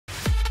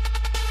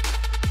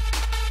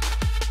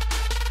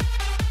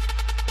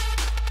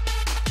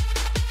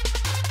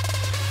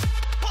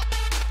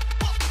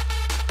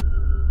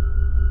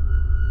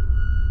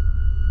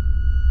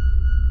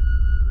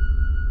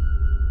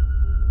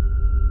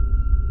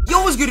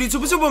What's good,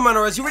 YouTube? It's your boy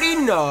MindOfRez. You already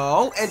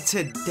know. And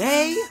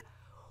today,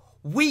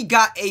 we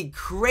got a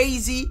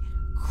crazy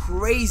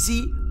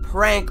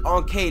prank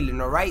on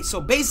Kalen, alright? So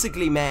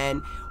basically,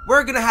 man,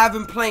 we're gonna have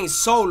him playing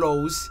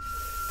solos.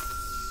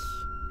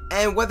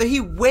 And whether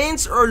he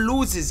wins or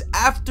loses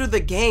after the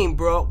game,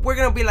 bro, we're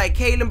gonna be like,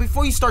 Kalen,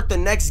 before you start the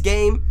next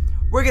game,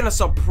 we're gonna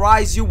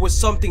surprise you with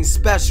something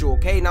special,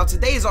 okay? Now,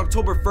 today is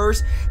October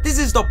 1st. This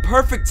is the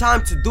perfect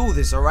time to do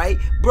this, alright?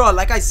 Bro,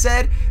 like I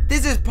said,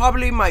 this is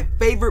probably my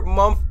favorite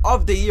month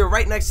of the year,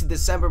 right next to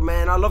December,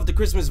 man. I love the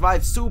Christmas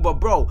vibes too, but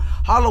bro,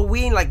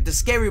 Halloween, like the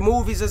scary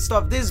movies and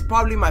stuff, this is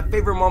probably my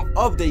favorite month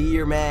of the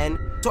year, man.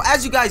 So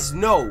as you guys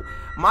know,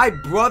 my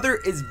brother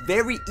is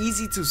very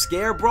easy to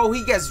scare, bro.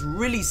 He gets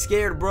really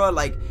scared, bro.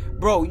 Like,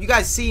 bro, you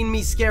guys seen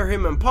me scare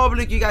him in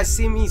public. You guys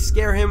seen me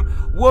scare him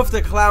with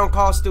the clown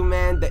costume,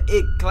 man. The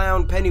It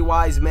Clown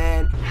Pennywise,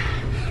 man.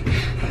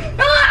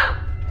 Hello!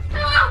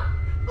 Hello!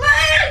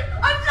 Lady!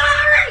 I'm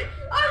sorry!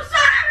 I'm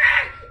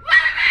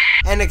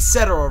sorry! And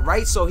etc.,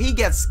 right? So he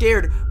gets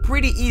scared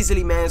pretty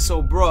easily, man.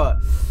 So,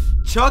 bruh,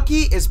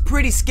 Chucky is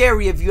pretty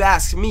scary if you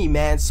ask me,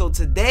 man. So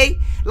today,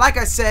 like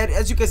I said,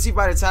 as you can see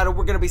by the title,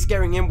 we're gonna be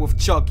scaring him with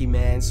Chucky,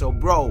 man. So,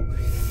 bro,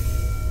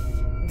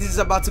 this is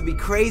about to be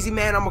crazy,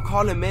 man. I'm gonna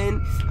call him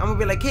in. I'm gonna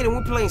be like, Kaden,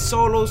 we're playing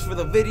solos for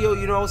the video,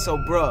 you know. So,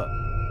 bruh,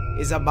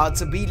 it's about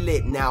to be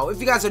lit. Now, if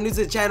you guys are new to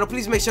the channel,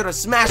 please make sure to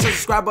smash the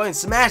subscribe button,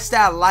 smash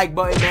that like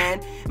button,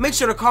 man. Make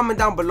sure to comment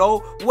down below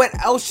what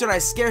else should I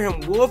scare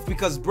him with,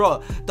 because,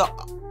 bruh,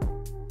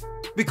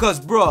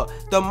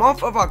 the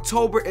month of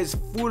October is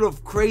full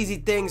of crazy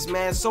things,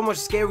 man. So much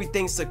scary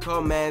things to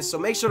come, man. So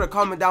make sure to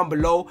comment down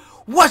below,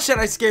 what should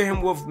I scare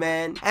him with,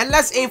 man? And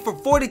let's aim for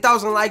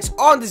 40,000 likes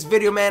on this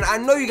video, man. I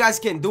know you guys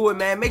can do it,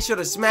 man. Make sure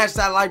to smash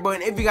that like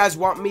button if you guys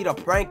want me to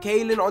prank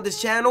Kalen on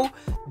this channel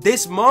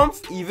this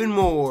month even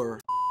more.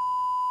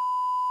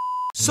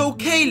 So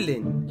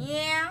Kalen,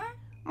 Yeah?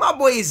 my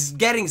boy is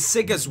getting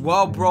sick as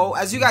well, bro.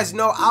 As you guys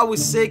know, I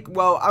was sick.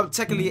 Well, I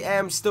technically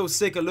am still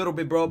sick a little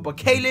bit, bro. But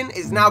Kalen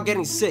is now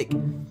getting sick.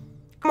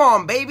 Come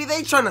on, baby.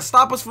 They trying to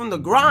stop us from the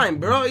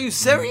grind, bro. Are you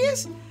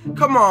serious?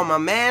 Come on, my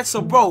man.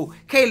 So, bro,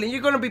 Kalen,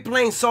 you're going to be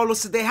playing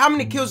solos today. How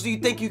many kills do you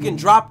think you can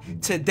drop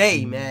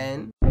today,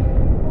 man?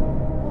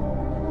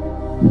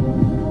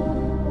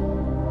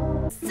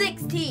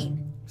 16.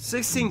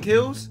 16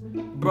 kills?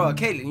 Bro,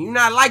 Kalen, you're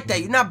not like that.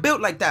 You're not built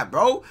like that,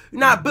 bro. You're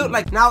not built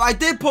like... Now, I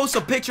did post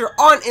a picture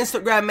on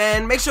Instagram,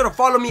 man. Make sure to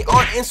follow me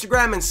on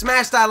Instagram and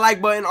smash that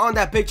like button on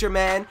that picture,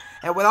 man.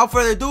 And without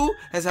further ado,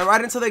 let's head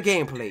right into the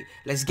gameplay.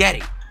 Let's get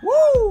it.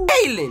 Woo!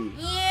 Kalen!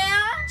 Yeah?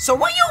 So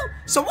where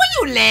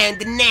you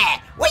landing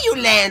at? Where you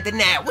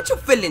landing at? What you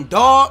feeling,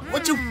 dog?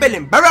 What you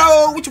feeling,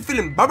 bro? What you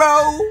feeling, bro?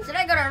 Should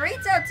I go to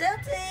Retail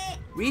Tilted?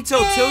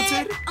 Retail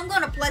Tilted? I'm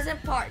going to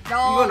Pleasant Park,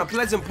 dog. You going to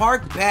Pleasant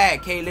Park?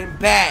 Bad, Kalen,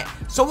 bad.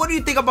 So what do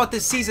you think about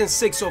this season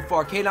 6 so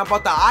far, Kalen?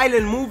 About the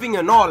island moving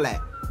and all that?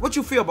 What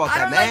you feel about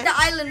that, man? I don't like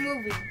the island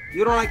moving.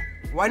 You don't like...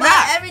 Why But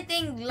not?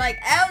 everything like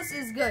else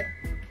is good.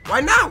 Why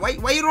not?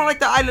 Why you don't like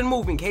the island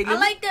moving, Kalen? I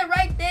like that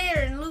right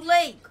there in Loot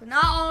Lake,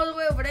 not all the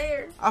way over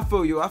there. I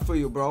feel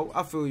you, bro.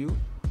 I feel you.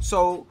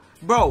 So,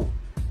 bro,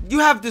 you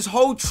have this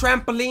whole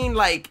trampoline,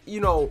 like,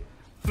 you know,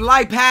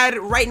 fly pad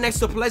right next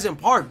to Pleasant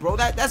Park, bro.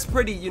 That's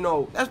pretty, you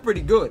know, that's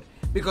pretty good.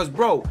 Because,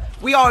 bro,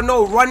 we all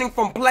know running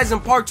from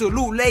Pleasant Park to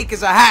Loot Lake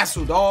is a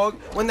hassle, dog.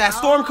 When that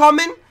storm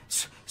coming,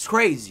 it's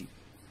crazy.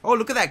 Oh,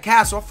 look at that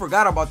castle. I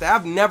forgot about that.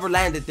 I've never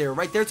landed there.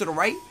 Right there to the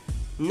right.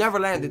 Never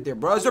landed there,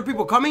 bro. Is there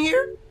people coming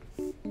here?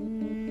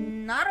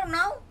 I don't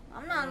know.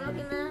 I'm not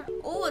looking at...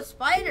 Oh, a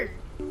spider.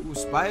 Ooh,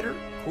 spider?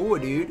 Cool,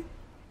 dude.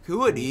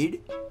 Cool,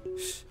 dude.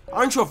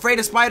 Aren't you afraid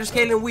of spiders,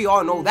 Kalen? We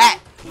all know that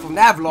from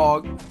that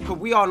vlog.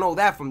 We all know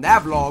that from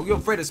that vlog. You're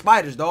afraid of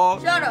spiders,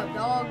 dog. Shut up,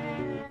 dog.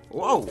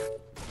 Whoa.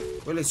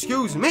 Well,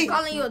 excuse me. I'm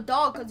calling you a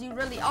dog because you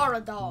really are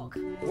a dog.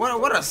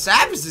 What a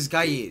savage this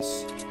guy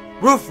is.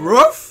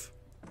 Roof?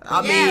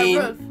 I mean,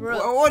 roof.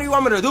 What do you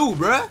want me to do,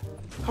 bruh?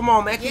 Come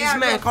on, man. Yeah,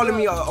 This man calling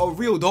me a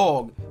real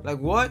dog. Like,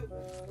 what?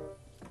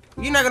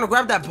 You're not gonna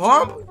grab that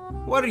pump?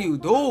 What are you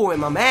doing,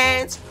 my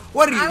mans?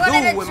 What are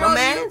you doing, my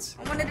mans?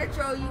 I wanted to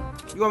troll you.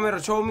 You want me to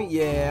troll me?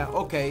 Yeah,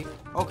 okay.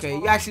 Okay,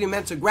 you actually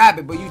meant to grab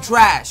it, but you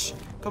trash.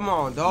 Come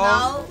on,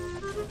 dog. No.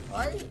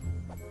 What?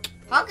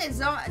 Hawk is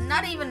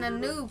not even a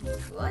noob.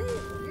 What?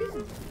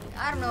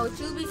 I don't know what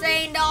you be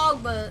saying,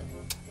 dog, but...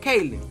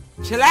 Kalen,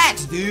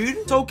 chillax,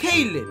 dude. So,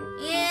 Kalen.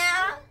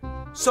 Yeah?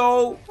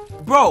 So,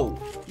 bro,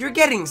 you're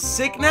getting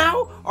sick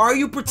now? Or are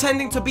you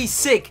pretending to be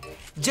sick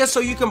just so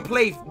you can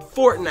play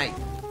FORTNITE?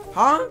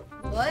 Huh?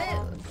 What?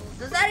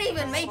 Does that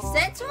even make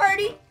sense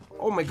already?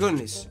 Oh my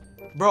goodness.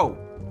 Bro,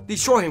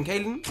 destroy him,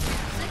 Kalen.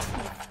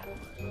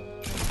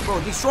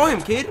 Bro, destroy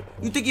him, kid.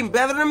 You think you're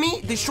better than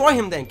me? Destroy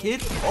him then,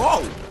 kid.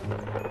 Oh.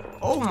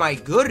 Oh my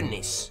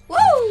goodness. Woo!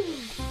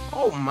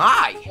 Oh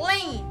my.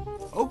 Clean.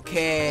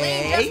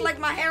 Okay. Clean just like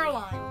my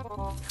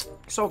hairline.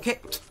 So,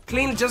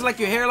 clean just like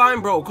your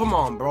hairline? Bro, come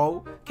on,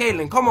 bro.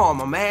 Kalen, come on,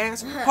 my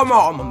mans. Come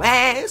on, my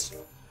mans.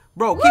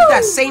 Bro, keep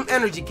that same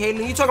energy,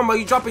 Kalen. You talking about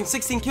you dropping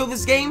 16 kills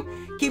this game?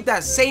 Keep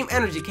that same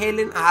energy,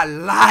 Kalen. I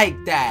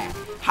like that.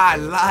 I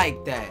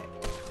like that.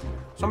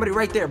 Somebody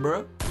right there,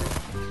 bro.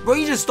 Bro,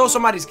 you just stole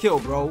somebody's kill,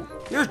 bro.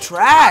 You're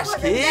trash,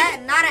 kid.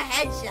 That not a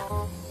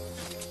headshot.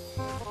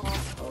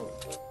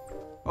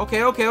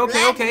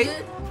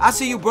 Okay. I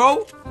see you,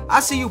 bro. I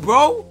see you,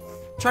 bro.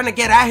 Trying to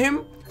get at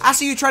him. I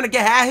see you trying to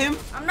get at him.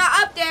 I'm not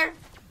up there.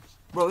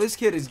 Bro, this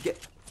kid is hit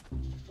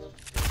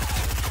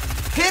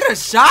a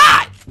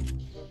shot.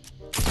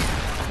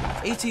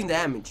 18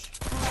 damage.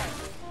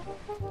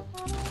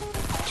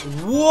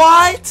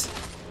 What?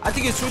 I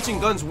think you're switching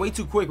guns way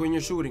too quick when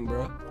you're shooting,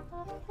 bro.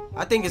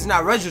 I think it's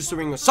not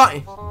registering or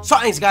something.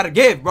 Something's gotta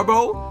give,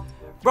 bro.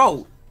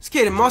 Bro, this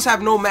kid must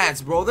have no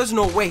mats, bro. There's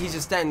no way he's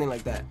just standing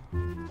like that.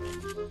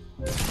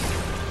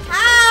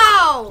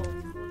 How?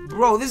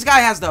 Bro, this guy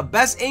has the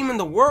best aim in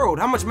the world.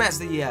 How much mats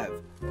did he have?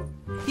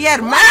 He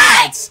had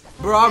mats!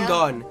 Bro, I'm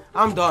done.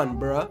 I'm done,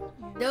 bro.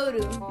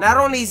 Doo-doo. Not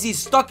only is he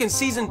stuck in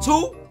season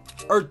 2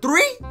 or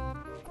 3,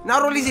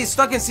 not only is he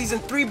stuck in season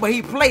 3, but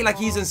he played like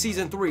he's in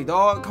season 3,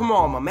 dog. Come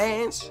on, my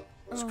mans.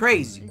 It's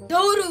crazy.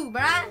 Doo-doo,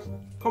 bruh.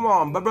 Come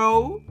on,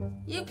 bro.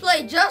 You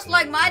play just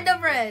like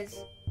MindOfRez.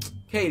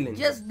 Kalen.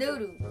 Just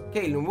doo-doo.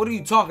 Kalen, what are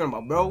you talking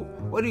about, bro?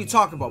 What are you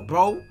talking about,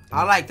 bro?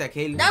 I like that,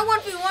 Kalen. That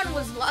 1v1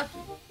 was lucky.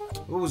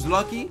 It was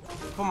lucky?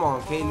 Come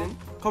on, Kalen.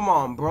 Come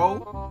on,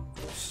 bro.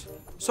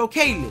 So,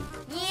 Kalen.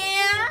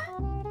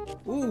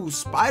 Yeah. Ooh,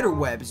 spider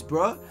webs,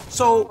 bruh.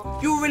 So,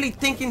 you really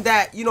thinking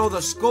that, you know,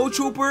 the Skull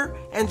Trooper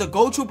and the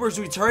Gold Trooper is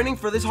returning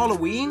for this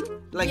Halloween?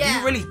 Like, do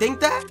you really think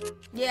that?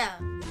 Yeah.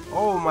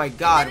 Oh my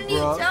god, Didn't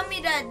bro. you tell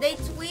me that they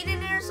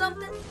tweeted it or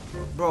something?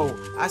 Bro,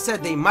 I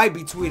said they might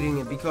be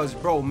tweeting it because,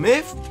 bro,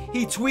 Myth,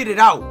 he tweeted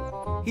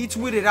out. He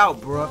tweeted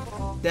out, bro,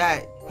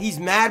 that he's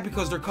mad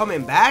because they're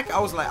coming back. I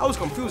was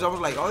confused. I was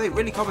like, are they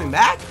really coming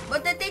back?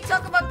 But did they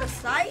talk about the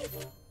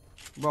scythe?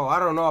 Bro, I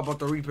don't know about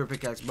the Reaper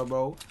pickaxe, but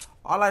bro,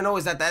 all I know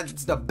is that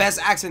that's the best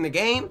axe in the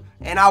game,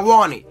 and I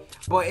want it.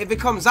 But if it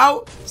comes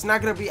out, it's not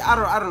gonna be.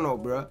 I don't know,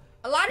 bro.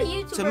 A lot of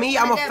YouTubers. To me,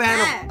 I'm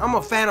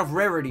a fan of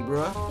rarity,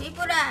 bro.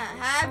 People that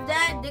have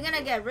that, they're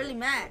gonna get really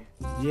mad.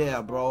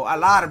 Yeah, bro. A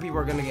lot of people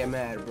are gonna get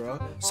mad, bro.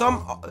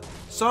 Some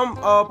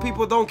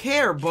people don't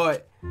care,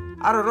 but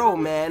I don't know,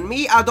 man.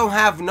 Me, I don't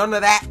have none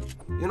of that.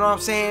 You know what I'm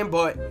saying?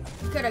 But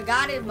You could have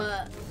got it,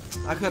 but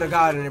I could have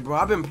gotten it, bro.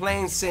 I've been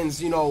playing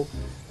since, you know,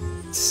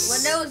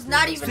 when there was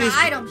not even an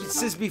item shop.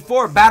 Since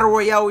before Battle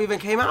Royale even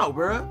came out,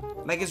 bro.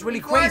 Like, it's really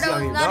Before crazy there out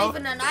was here, not bro.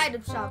 even an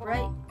item shop,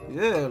 right?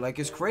 Yeah, like,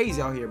 it's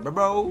crazy out here,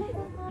 bro. Woo!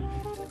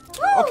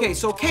 Okay,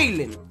 so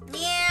Kaylin,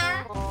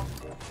 Yeah.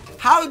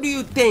 how do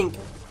you think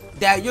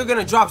that you're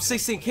gonna drop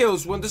 16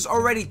 kills when there's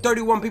already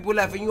 31 people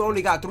left and you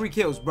only got 3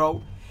 kills,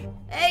 bro?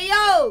 Hey,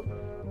 yo.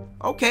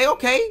 Okay.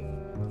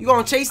 You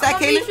gonna chase that, I'm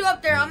gonna Kaylin? meet you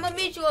up there. I'm gonna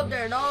meet you up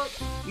there, dog.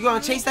 You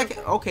gonna chase that?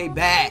 Okay,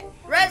 bad.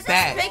 Rez,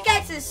 Bad. this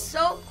pickaxe is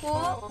so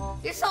cool.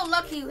 You're so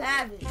lucky you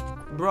have it.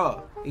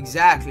 Bruh,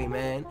 exactly,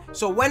 man.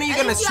 So when are you At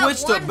gonna least you have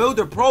switch to one.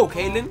 Builder Pro,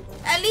 Kaylin?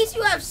 At least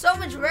you have so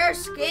much rare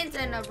skins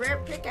and rare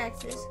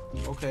pickaxes.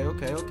 Okay.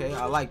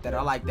 I like that.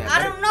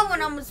 I don't know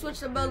when I'm gonna switch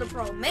to Builder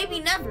Pro.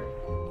 Maybe never.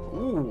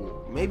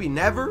 Ooh, maybe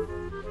never?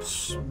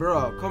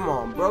 Bro, come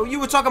on, bro. You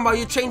were talking about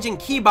you're changing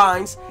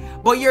keybinds,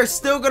 but you're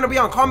still gonna be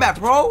on Combat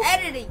Pro?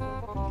 Editing.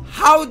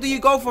 How do you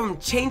go from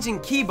changing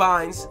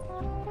keybinds,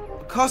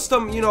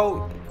 custom, you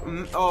know,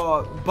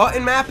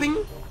 button mapping?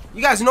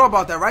 You guys know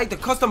about that, right? The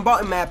custom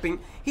button mapping.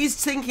 He's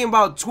thinking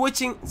about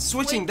switching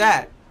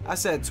that. I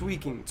said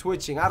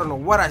twitching. I don't know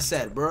what I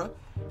said, bro.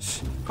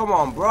 Come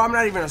on, bro. I'm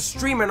not even a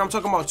streamer and I'm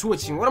talking about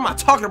twitching. What am I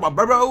talking about,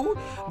 bro?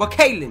 But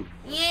Kaylin,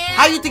 Yeah.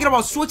 how you thinking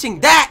about switching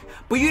that,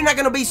 but you're not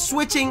gonna be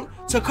switching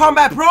to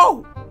Combat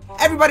Pro?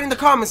 Everybody in the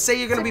comments say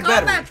you're gonna be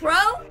better. Combat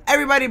Pro?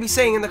 Everybody be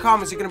saying in the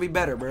comments you're gonna be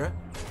better, bro.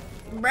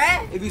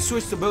 Bruh. If you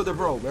switch to Builder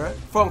Pro, bruh.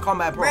 From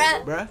Combat Pro,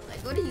 bruh. Like,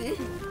 what are you?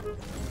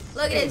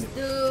 Look at this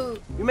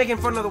dude. You making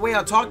fun of the way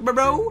I talk,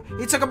 bro?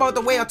 You talk about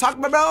the way I talk,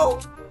 bro?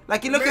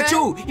 Like, you look at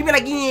you. You be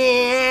like,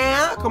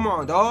 yeah. Come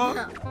on, dog.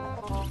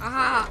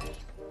 Aha.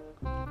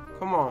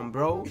 Come on,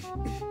 bro.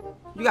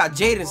 You got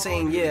Jaden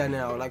saying yeah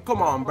now. Like,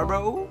 come on,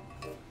 bro.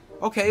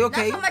 Okay.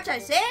 That's how much I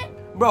said?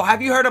 Bro,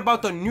 have you heard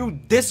about the new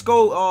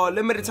disco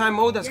limited time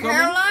mode that's Your coming?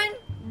 hairline?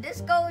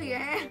 Disco, your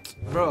hair.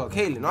 Bro,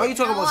 Kaylin, all you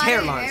talking about is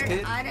hairlines,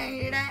 kid. I didn't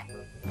hear that.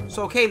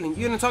 So, Kaylin,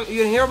 you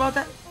didn't hear about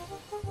that?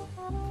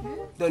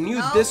 The new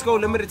No. disco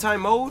limited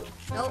time mode?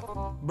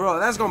 Nope. Bro,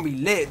 that's gonna be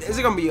lit. It's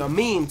gonna be a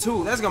meme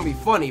too. That's gonna be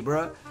funny,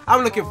 bro.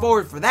 I'm looking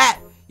forward for that.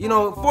 You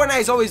know,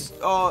 Fortnite is always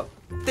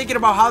thinking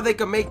about how they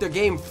can make their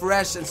game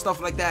fresh and stuff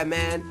like that,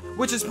 man.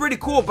 Which is pretty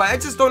cool, but I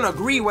just don't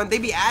agree when they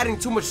be adding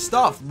too much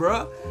stuff,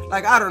 bro.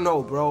 Like, I don't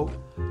know, bro.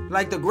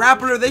 Like the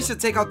grappler, they should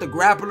take out the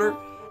grappler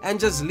and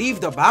just leave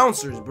the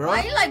bouncers, bro.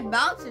 Why you like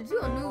bouncers? You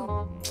a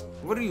noob.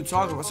 What are you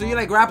talking about? So you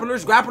like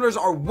grapplers? Grapplers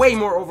are way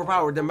more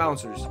overpowered than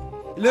bouncers.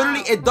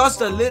 Literally, it does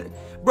the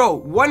bro,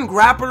 one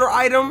grappler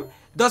item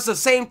does the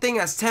same thing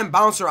as 10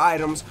 bouncer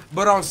items,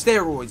 but on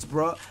steroids,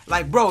 bro.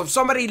 Like, bro, if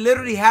somebody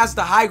literally has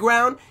the high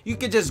ground, you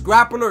can just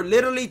grapple her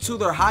literally to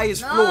their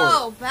highest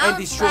floor and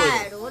destroy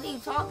it. What are you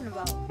talking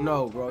about?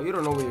 No, bro, you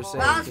don't know what you're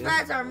saying. Bounce kid.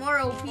 pads are more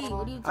OP. What are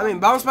you talking I mean,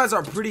 bounce pads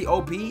are pretty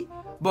OP,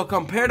 But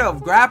compared to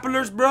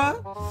grapplers,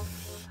 bruh,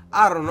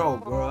 I don't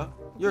know, bruh.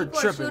 You're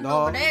tripping,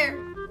 dog. Over there.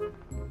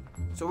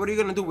 So what are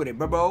you gonna do with it,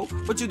 bro?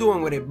 What you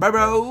doing with it,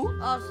 bro?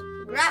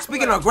 Grappler.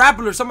 Speaking of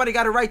grapplers, somebody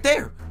got it right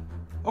there.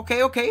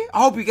 Okay, okay.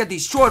 I hope you get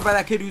destroyed by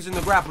that kid using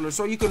the grappler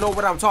so you can know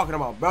what I'm talking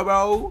about,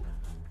 bro.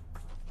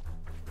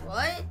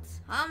 What?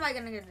 How am I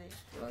gonna get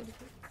destroyed?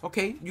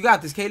 Okay, you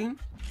got this, Kaylin.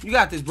 You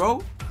got this,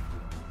 bro.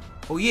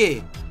 Oh,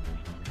 yeah.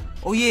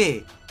 Oh,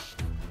 yeah.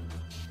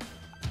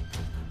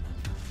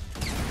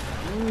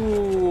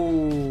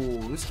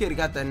 Ooh, this kid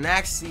got the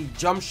nasty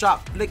jump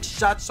shot, flick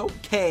shots.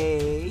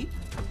 Okay.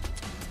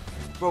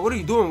 Bro, what are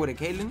you doing with it,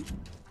 Kaylin?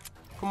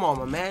 Come on,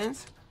 my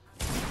mans.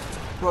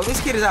 Bro, this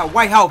kid is at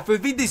white health.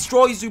 If he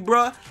destroys you,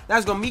 bro,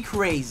 that's gonna be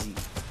crazy.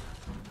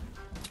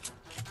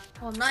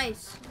 Oh,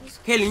 nice.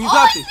 Kaylin, you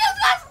got this. He just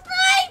got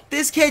sniped.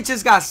 This kid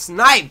just got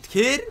sniped,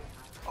 kid.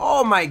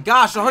 Oh my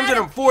gosh,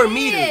 104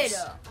 meters.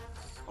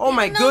 Oh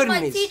my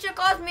goodness. My teacher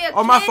calls me a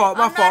oh, my fault,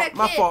 my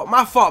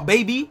fault,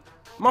 baby.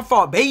 My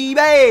fault,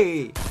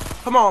 baby.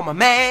 Come on, my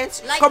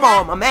mans. Like Come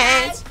on, my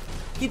that, mans.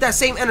 Keep that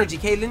same energy,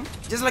 Kaylin.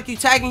 Just like you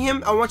tagging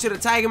him, I want you to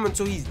tag him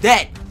until he's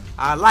dead.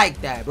 I like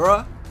that,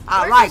 bro.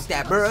 I like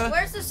that, bro.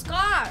 Where's the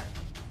scar?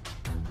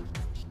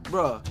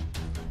 Bro.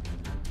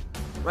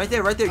 Right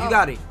there, right there. You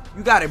got it.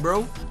 You got it,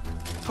 bro.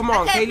 Come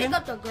on, I can't Kaylin. pick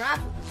up the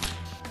grapple.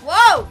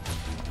 Whoa!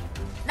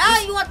 Now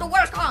you want to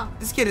work on.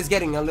 This kid is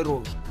getting a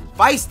little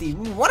feisty.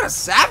 What a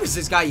savage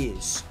this guy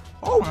is.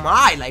 Oh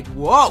my, like,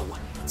 whoa.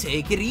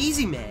 Take it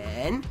easy,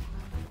 man.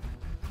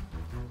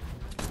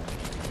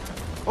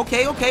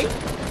 Okay, okay.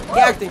 He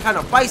acting kind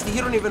of feisty.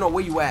 He don't even know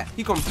where you at.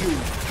 He confused.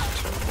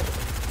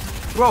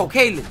 Bro,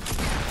 Kaylin.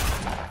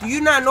 Do you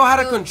not know how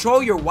to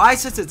control your Y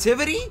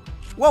sensitivity?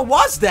 What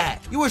was that?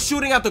 You were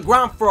shooting at the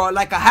ground for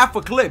like a half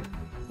a clip.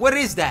 What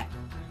is that?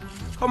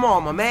 Come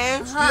on, my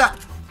man.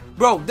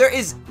 Bro, there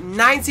is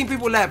 19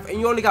 people left and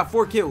you only got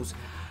 4 kills.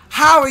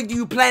 How are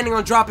you planning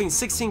on dropping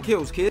 16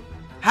 kills, kid?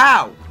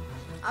 How?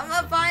 I'm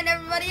gonna find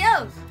everybody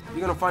else.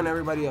 You're gonna find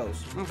everybody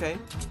else. Okay,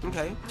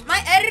 okay.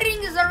 My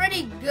editing is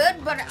already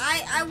good, but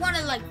I want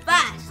it like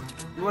fast.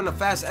 You want a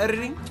fast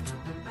editing?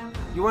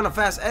 You want a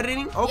fast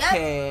editing?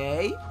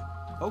 Okay.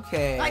 Yep.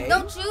 Okay. Like,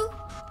 don't you?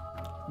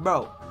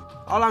 Bro,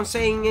 all I'm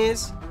saying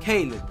is,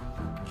 Kaylin.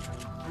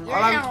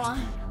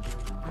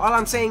 All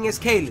I'm saying is,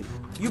 Kaylin,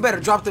 you better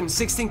drop them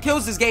 16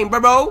 kills this game,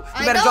 bro.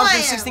 You better drop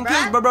them 16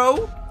 kills,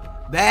 bro.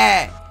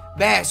 Bad.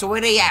 Bad. So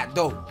where they at,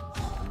 though?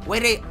 Where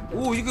they?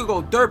 Ooh, you could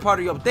go third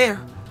party up there.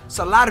 It's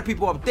a lot of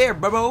people up there,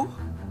 bro.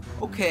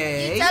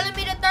 Okay. You telling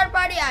me the third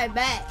party? I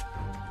bet.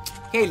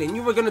 Kaylin,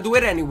 you were gonna do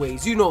it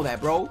anyways. You know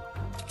that, bro.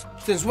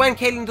 Since when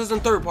Kaylin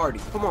doesn't third party?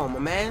 Come on, my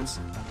mans.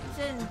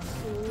 Since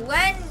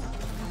when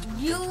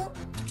you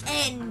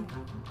and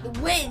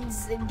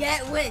wins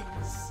get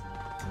wins?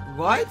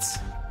 What?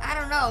 I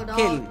don't know, dog.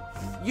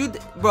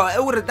 Kaylin,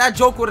 bro, that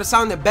joke would have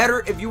sounded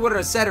better if you would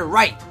have said it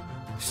right.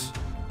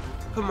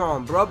 Come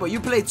on, bro, but you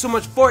played too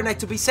much Fortnite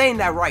to be saying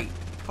that right.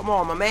 Come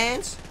on, my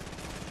mans.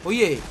 Oh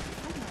yeah.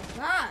 Oh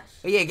my gosh.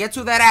 Oh yeah, get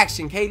to that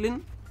action,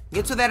 Kaylin.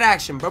 Get to that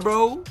action,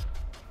 bro.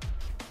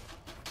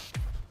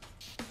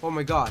 Oh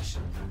my gosh.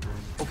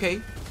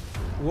 Okay.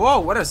 Whoa,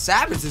 what a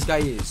savage this guy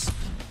is.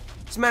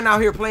 This man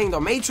out here playing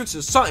the Matrix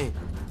or something.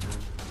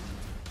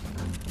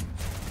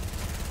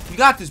 You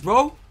got this,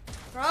 bro.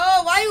 Bro,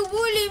 why you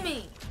bullying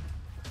me?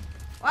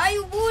 Why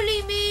you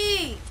bullying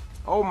me?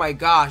 Oh my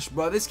gosh,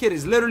 bro. This kid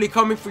is literally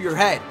coming for your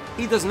head.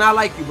 He does not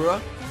like you,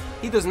 bro.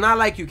 He does not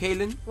like you,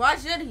 Kaylin. Why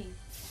should he?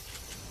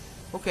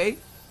 Okay,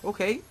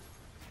 okay.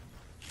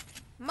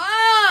 Come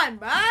on,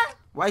 bruh.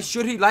 Why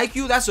should he like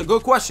you? That's a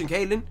good question,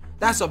 Kaylin.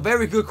 That's a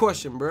very good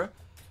question, bro.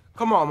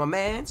 Come on, my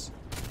mans.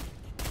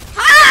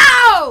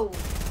 How?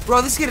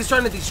 Bro, this kid is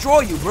trying to destroy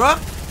you, bro.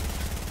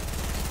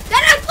 Then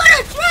I put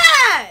a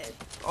trap.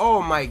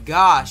 Oh my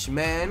gosh,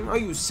 man. Are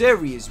you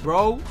serious,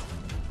 bro?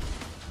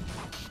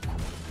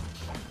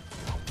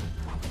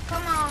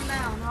 Come on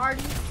down,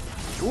 Hardy.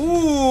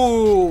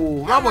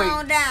 Ooh, my boy. Come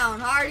on down,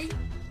 Hardy.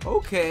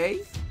 Okay.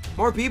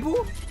 More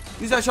people?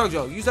 Use that chug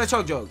jug. Use that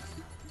chug jug.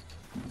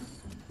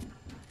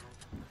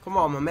 Come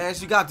on, my man.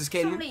 You got this,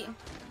 Kaylin.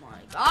 Oh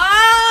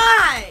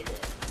my God.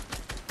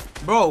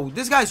 Bro,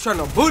 this guy's trying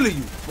to bully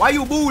you. Why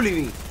you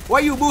bullying me?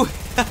 Why you bully?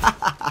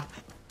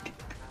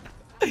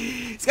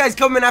 This guy's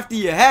coming after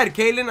your head,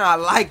 Kaylin. I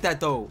like that,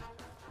 though.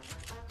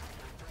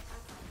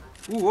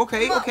 Ooh,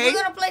 okay, Look, okay.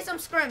 we're gonna play some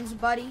scrims,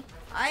 buddy.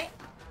 Alright?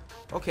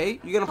 Okay,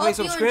 you're gonna play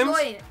some scrims?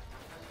 Enjoy it.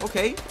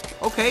 Okay,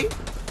 okay.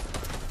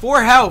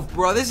 4 health,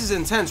 bro. This is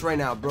intense right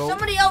now, bro.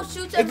 Somebody else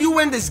shoots at me. If you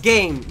win this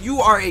game, you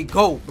are a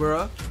GOAT,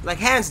 bro. Like,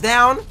 hands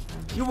down,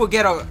 you will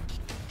get a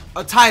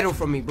title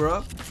from me,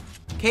 bro.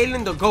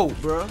 Kaylin the GOAT,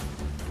 bro.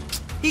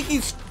 He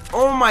keeps...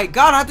 Oh, my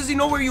God. How does he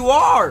know where you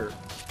are?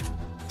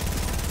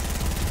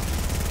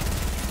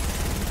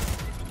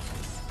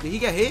 Did he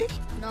get hit?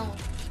 No.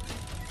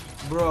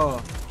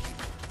 Bro.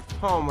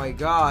 Oh, my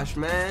gosh,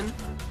 man.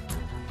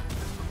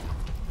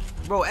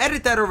 Bro,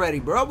 edit that already,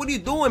 bro. What are you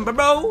doing,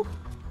 bro?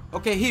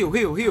 Okay, heal,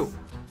 heal, heal.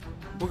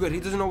 We're good. He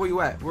doesn't know where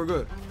you at. We're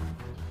good.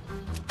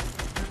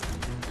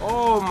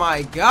 Oh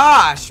my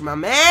gosh, my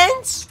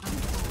mans.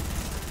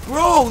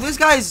 Bro, this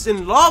guy's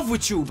in love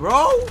with you,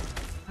 bro.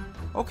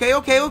 Okay.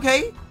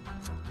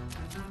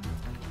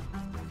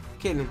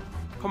 Kaylin,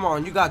 come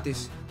on, you got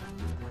this.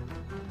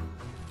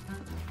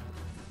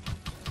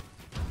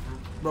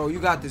 Bro, you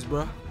got this,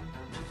 bro.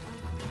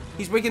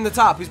 He's breaking the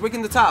top.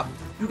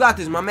 You got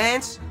this, my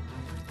mans.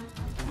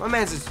 My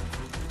man's is...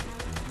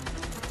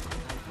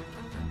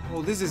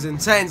 Oh, this is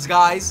intense,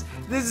 guys.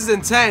 This is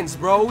intense,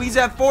 bro. He's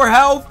at 4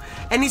 health,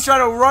 and he's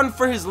trying to run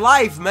for his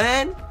life,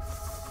 man.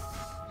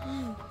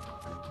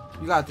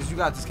 You got this,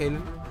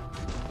 Kaylin.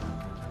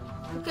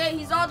 Okay,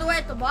 he's all the way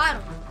at the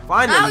bottom.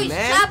 Finally, now he's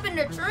man. trapped in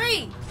the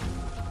tree.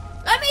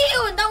 Let me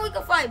heal and then we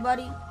can fight,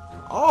 buddy.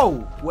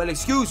 Oh, well,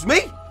 excuse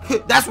me.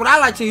 That's what I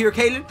like to hear,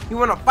 Kaylin. You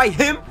want to fight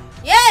him?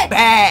 Yeah.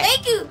 Bad.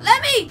 Thank you.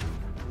 Let me.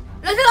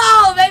 Let's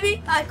go,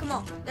 baby. All right, come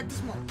on. Get the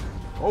smoke.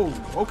 Oh,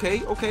 okay.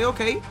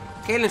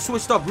 Kaylin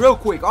switched up real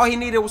quick. All he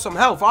needed was some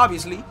health,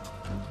 obviously.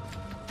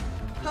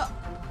 Huh.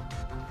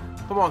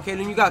 Come on,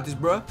 Kaylin. You got this,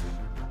 bro.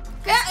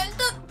 Get in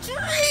the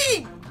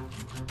tree.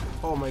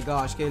 Oh, my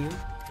gosh, Kaylin.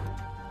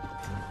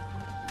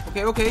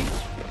 Okay.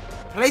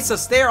 Place a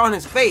stare on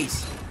his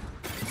face.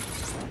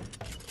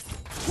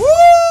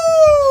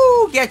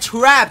 Woo! Get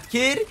trapped,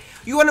 kid.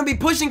 You want to be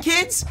pushing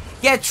kids?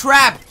 Get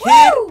trapped,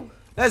 kid. Woo!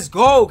 Let's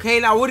go,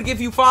 Kaylin. I would give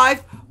you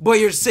 5, but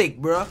you're sick,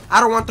 bro. I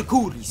don't want the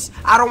cooties,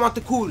 bro. I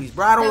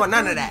don't want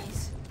none of that.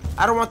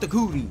 I don't want the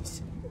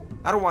cooties.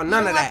 I don't want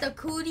none of that. The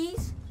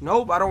cooties?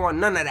 Nope, I don't want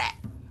none of that.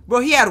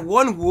 Bro, he had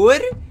 1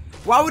 wood?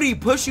 Why would he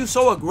push you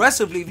so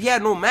aggressively if he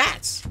had no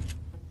mats?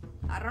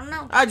 I don't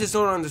know. I just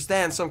don't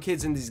understand some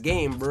kids in this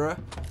game, bro.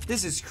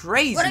 This is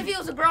crazy. What if he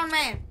was a grown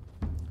man?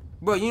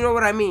 Bro, you know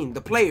what I mean.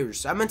 The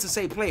players. I meant to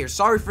say players.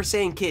 Sorry for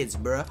saying kids,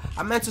 bro.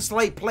 I meant to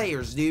say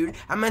players, dude.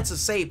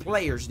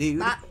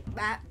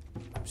 Bap.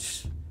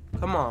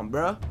 Come on,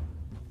 bro.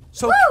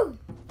 So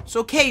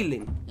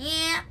Kaylin.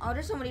 Yeah. Oh,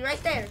 there's somebody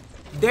right there.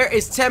 There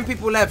is 10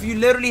 people left. You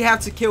literally have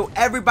to kill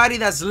everybody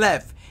that's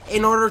left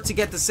in order to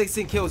get the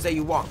 16 kills that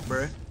you want,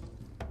 bro.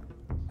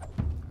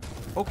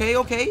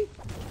 Okay.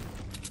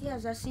 Yeah,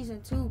 that's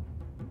season 2.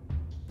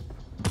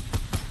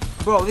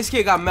 Bro, this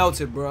kid got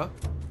melted, bro.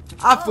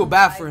 I feel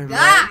bad for him,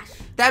 man.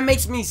 That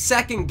makes me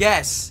second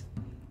guess,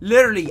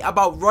 literally,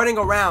 about running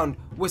around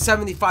with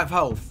 75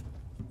 health.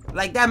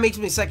 Like, that makes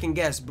me second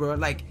guess, bro.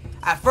 Like,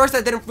 at first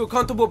I didn't feel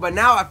comfortable, but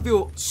now I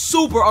feel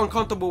super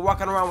uncomfortable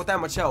walking around with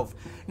that much health.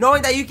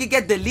 Knowing that you could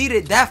get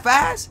deleted that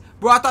fast,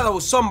 bro, I thought that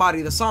was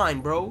somebody, the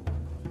sign, bro.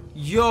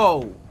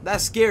 Yo,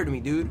 that scared me,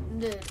 dude.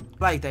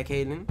 Like that,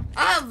 Kaylin.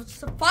 I have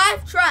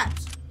 5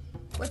 traps,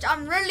 which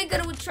I'm really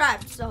good with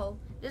traps, so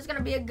this is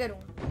gonna be a good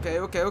one. Okay.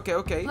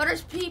 Oh,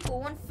 there's people,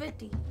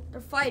 150.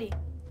 They're fighting.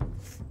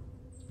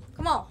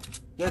 Come on.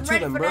 Get I'm to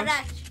ready them, for bro.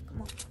 that action.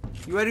 Come on.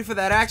 You ready for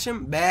that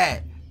action?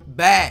 Bad.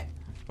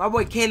 My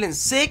boy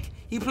Kaylin's sick.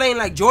 He playing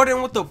like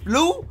Jordan with the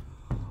flu.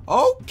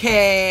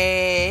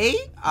 Okay.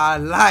 I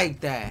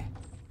like that.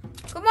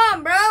 Come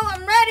on, bro.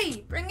 I'm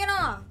ready. Bring it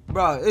on.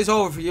 Bro, it's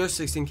over for your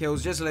 16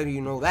 kills. Just letting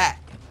you know that.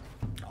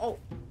 Oh.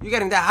 You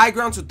getting that high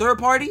ground to third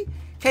party?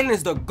 Kaylin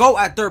is the GOAT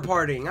at third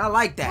partying. I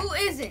like that. Who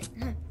isn't?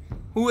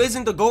 Who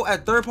isn't the GOAT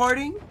at third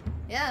partying?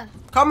 Yeah.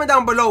 Comment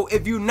down below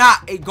if you're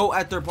not a GOAT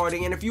at third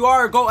partying. And if you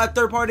are a GOAT at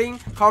third partying,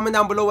 comment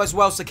down below as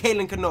well so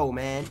Kaylin can know,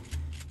 man.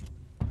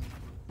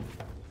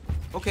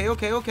 Okay.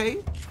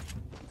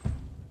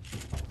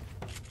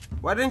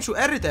 Why didn't you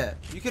edit that?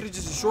 You could have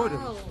just destroyed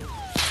him.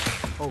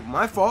 Oh,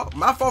 my fault.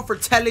 My fault for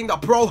telling the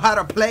pro how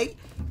to play.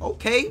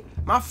 Okay,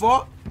 my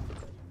fault.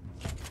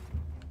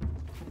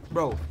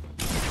 Bro.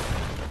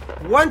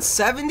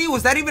 170?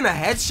 Was that even a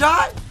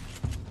headshot?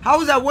 How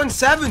was that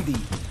 170?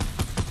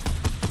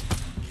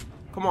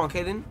 Come on,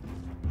 Kaylin.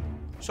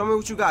 Show me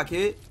what you got,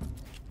 kid.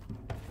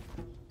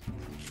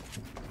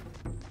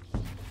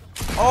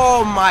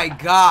 Oh my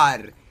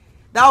god.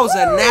 That was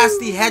a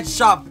nasty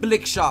headshot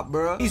flick shot,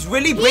 bro. He's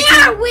really breaking.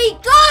 Here we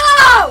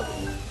go!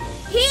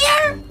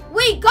 Here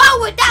we go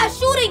with that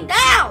shooting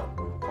down!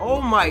 Oh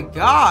my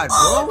god, bro.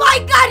 Oh my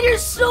god, you're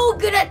so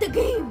good at the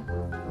game!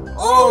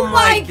 Oh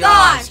my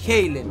gosh,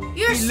 Kaylin.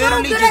 You're he so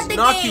literally good just at the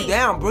knocked game. you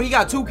down, bro. He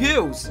got 2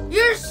 kills.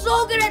 You're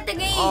so good at the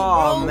game,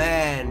 Oh, bro.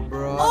 man,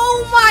 bro.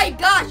 Oh my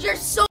gosh, you're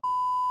so...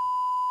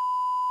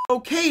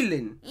 Oh,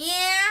 Kaylin.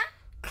 Yeah?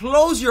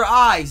 Close your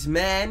eyes,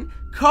 man.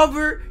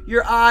 Cover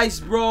your eyes,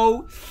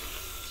 bro.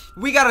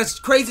 We got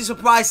a crazy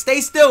surprise.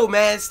 Stay still,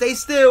 man. Stay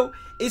still.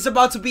 It's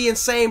about to be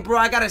insane, bro.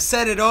 I gotta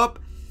set it up.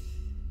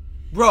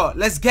 Bro,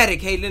 let's get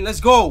it, Kaylin. Let's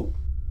go.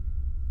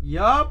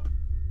 Yup.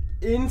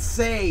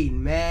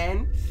 Insane,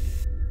 man.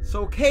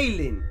 So,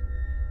 Kaylin,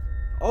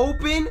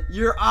 open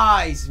your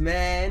eyes,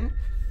 man.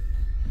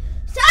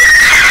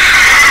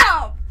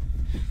 Stop!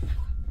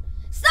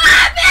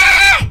 Stop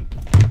it!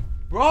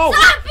 Bro,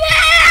 Stop it!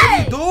 what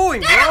are you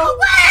doing, Get bro?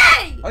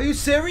 away! Are you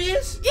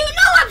serious? You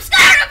know I'm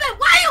scared of it!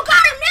 Why you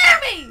got him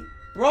near me?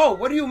 Bro,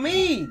 what do you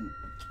mean?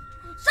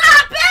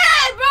 Stop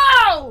it,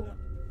 bro!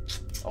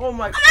 Oh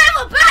my... I'm gonna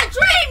have a bad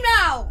dream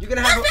now! You're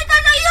gonna have That's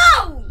because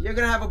of you! You're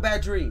gonna have a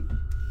bad dream.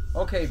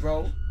 Okay,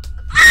 bro.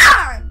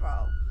 Alright,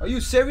 bro. Are you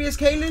serious,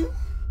 Kaylin?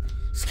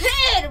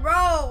 Scared, bro.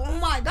 Oh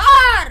my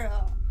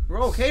God.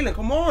 Bro, Kaylin,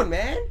 come on,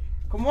 man.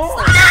 Come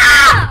on.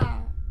 Stop!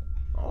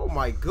 Oh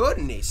my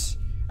goodness.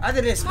 I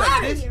didn't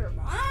expect this. Here,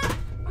 bro.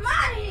 I'm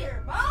out of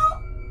here, bro.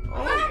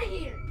 I'm out of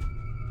here.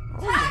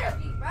 Tired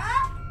of you, bro.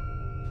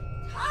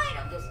 Tired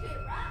of this kid,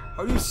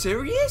 bro. Are you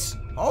serious?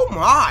 Oh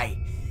my.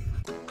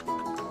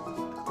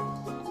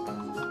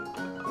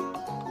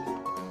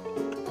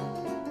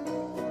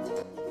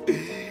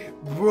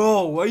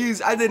 Bro,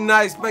 I did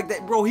not expect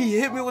that. Bro, he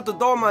hit me with the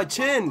door on my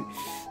chin.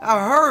 That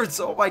hurts.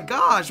 Oh my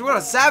gosh. What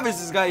a savage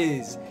this guy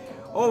is.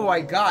 Oh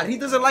my God. He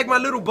doesn't like my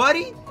little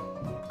buddy?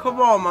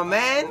 Come on, my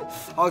man.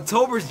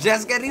 October's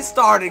just getting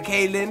started,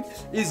 Kaylin.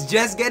 It's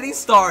just getting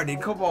started.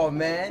 Come on,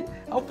 man.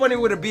 How funny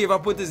would it be if I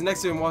put this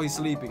next to him while he's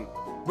sleeping?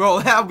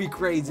 Bro, that would be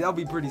crazy. That would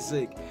be pretty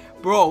sick.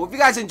 Bro, if you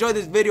guys enjoyed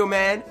this video,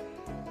 man.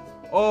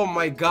 Oh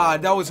my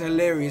God, that was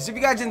hilarious. If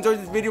you guys enjoyed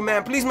this video,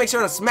 man, please make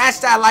sure to smash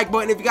that like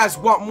button if you guys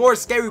want more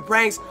scary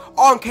pranks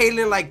on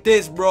Kaylin like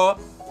this, bro.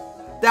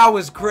 That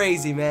was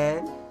crazy,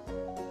 man.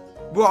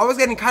 Bro, I was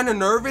getting kind of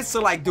nervous to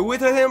like do it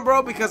to him,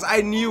 bro, because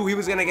I knew he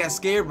was gonna get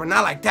scared, but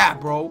not like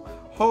that, bro.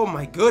 Oh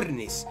my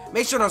goodness.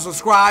 Make sure to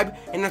subscribe,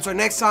 and until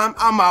next time,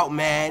 I'm out,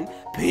 man.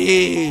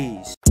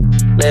 Peace.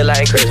 Lit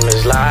like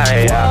Christmas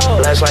light,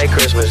 blessed like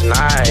Christmas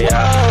night,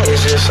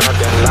 it's just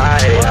something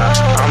light,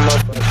 I'ma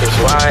fuck his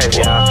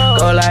wife,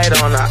 go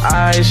light on the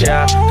ice,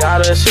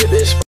 gotta sit this